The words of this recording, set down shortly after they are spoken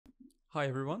Hi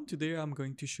everyone, today I'm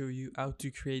going to show you how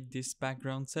to create this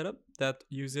background setup that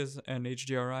uses an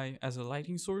HDRI as a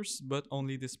lighting source but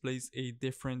only displays a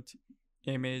different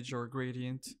image or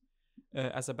gradient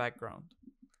as a background.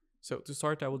 So to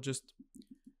start I will just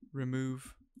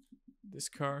remove this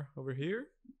car over here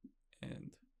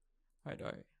and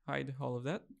hide all of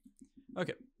that.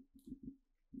 Okay,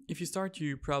 if you start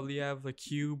you probably have a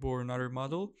cube or another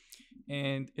model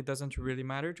and it doesn't really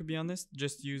matter, to be honest,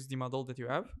 just use the model that you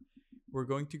have. We're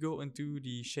going to go into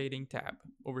the shading tab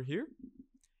over here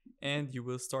and you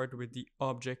will start with the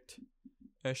object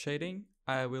shading.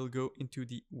 I will go into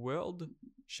the world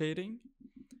shading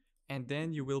and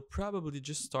then you will probably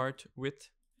just start with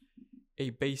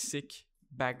a basic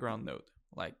background node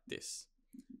like this.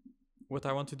 What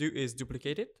I want to do is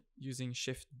duplicate it using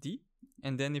Shift D,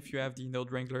 and then if you have the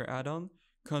Node Wrangler add-on,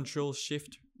 Control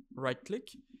Shift right click,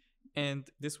 and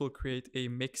this will create a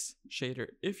mix shader.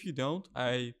 If you don't,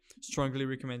 I strongly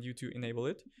recommend you to enable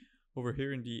it over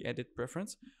here in the edit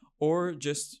preference, or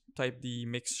just type the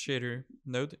mix shader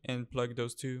node and plug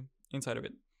those two inside of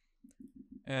it.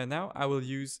 Now I will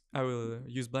use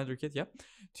BlenderKit,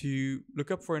 to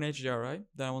look up for an HDRI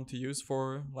that I want to use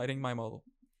for lighting my model.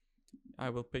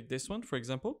 I will pick this one, for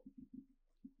example.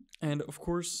 And of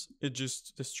course, it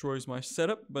just destroys my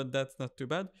setup, but that's not too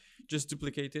bad. Just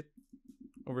duplicate it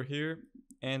over here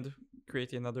and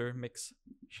create another mix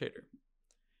shader.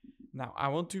 Now I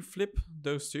want to flip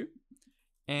those two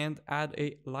and add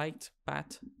a light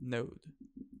path node.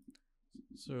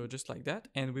 So just like that,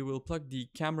 and we will plug the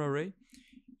camera ray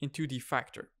into the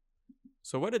factor.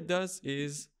 So what it does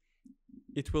is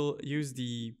it will use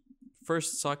the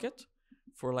first socket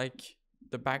for like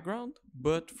the background,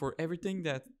 but for everything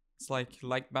that's like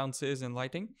light bounces and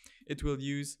lighting, it will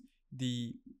use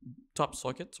the top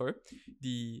socket,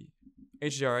 the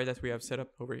HDRI that we have set up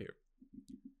over here.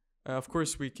 Of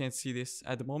course, we can't see this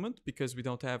at the moment because we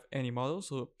don't have any model.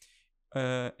 So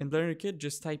in BlenderKit,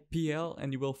 just type PL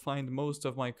and you will find most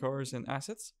of my cars and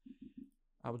assets.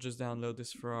 I will just download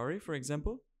this Ferrari, for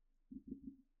example.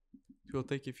 It will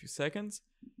take a few seconds.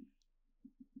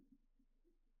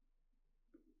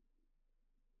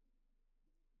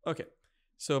 Okay,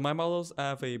 so my models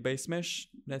have a base mesh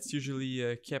that's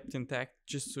usually kept intact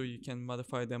just so you can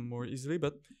modify them more easily,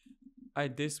 but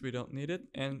hide this, we don't need it,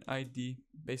 and hide the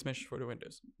base mesh for the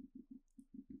windows.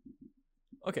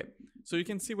 Okay, so you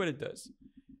can see what it does.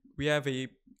 We have a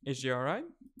HDRI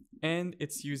and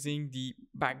it's using the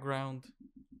background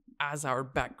as our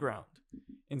background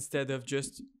instead of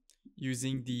just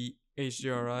using the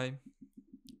HDRI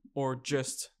or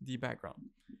just the background.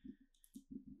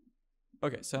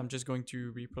 Okay, so I'm just going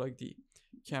to replug the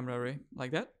camera array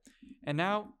like that. And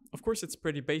now, of course, it's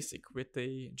pretty basic with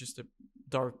just a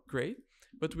dark gray,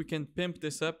 but we can pimp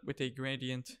this up with a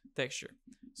gradient texture.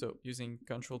 So using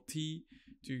Control T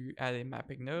to add a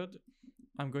mapping node,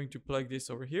 I'm going to plug this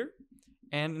over here.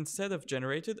 And instead of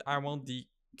generated, I want the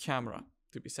camera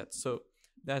to be set. So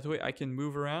that way I can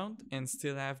move around and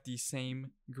still have the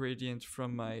same gradient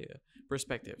from my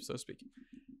perspective, so to speak.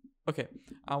 Okay,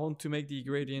 I want to make the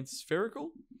gradient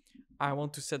spherical. I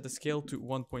want to set the scale to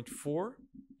 1.4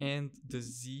 and the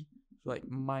Z like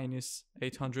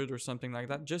 -800 or something like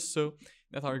that, just so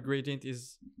that our gradient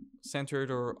is centered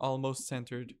or almost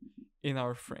centered in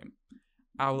our frame.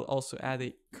 I will also add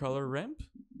a color ramp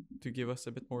to give us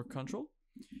a bit more control.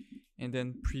 And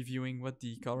then previewing what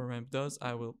the color ramp does,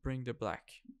 I will bring the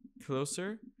black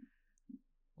closer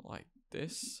like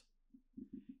this.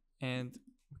 And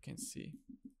we can see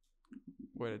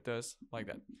what it does like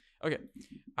that. Okay,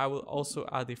 I will also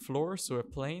add a floor, so a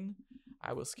plane.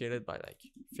 I will scale it by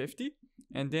like 50.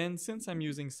 And then since I'm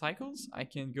using cycles, I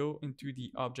can go into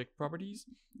the object properties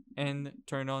and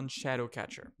turn on shadow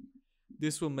catcher.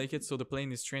 This will make it so the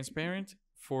plane is transparent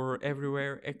for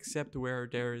everywhere except where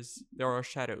there are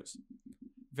shadows.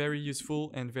 Very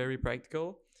useful and very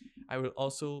practical. I will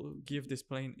also give this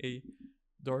plane a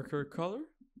darker color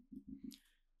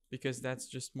because that's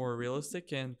just more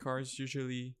realistic and cars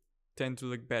usually tend to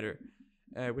look better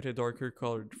with a darker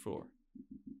colored floor.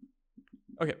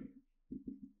 Okay,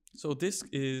 so this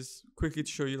is quickly to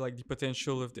show you like the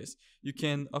potential of this. You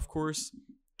can of course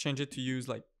change it to use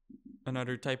like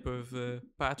another type of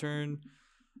pattern,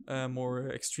 more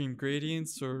extreme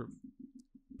gradients, or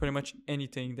pretty much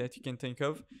anything that you can think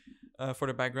of for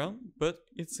the background, but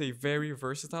it's a very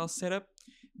versatile setup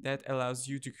that allows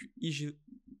you to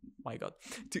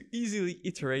easily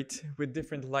iterate with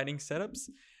different lighting setups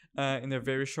in a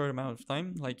very short amount of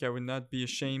time. Like I would not be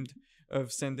ashamed of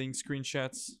sending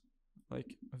screenshots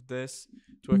like of this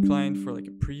to a client for like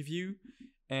a preview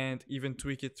and even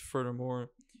tweak it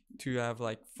furthermore to have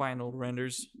like final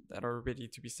renders that are ready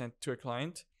to be sent to a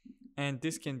client. And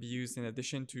this can be used in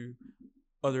addition to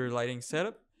other lighting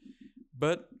setup,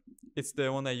 but it's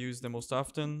the one I use the most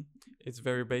often. It's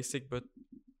very basic, but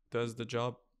does the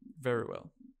job very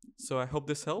well. So I hope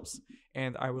this helps,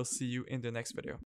 and I will see you in the next video.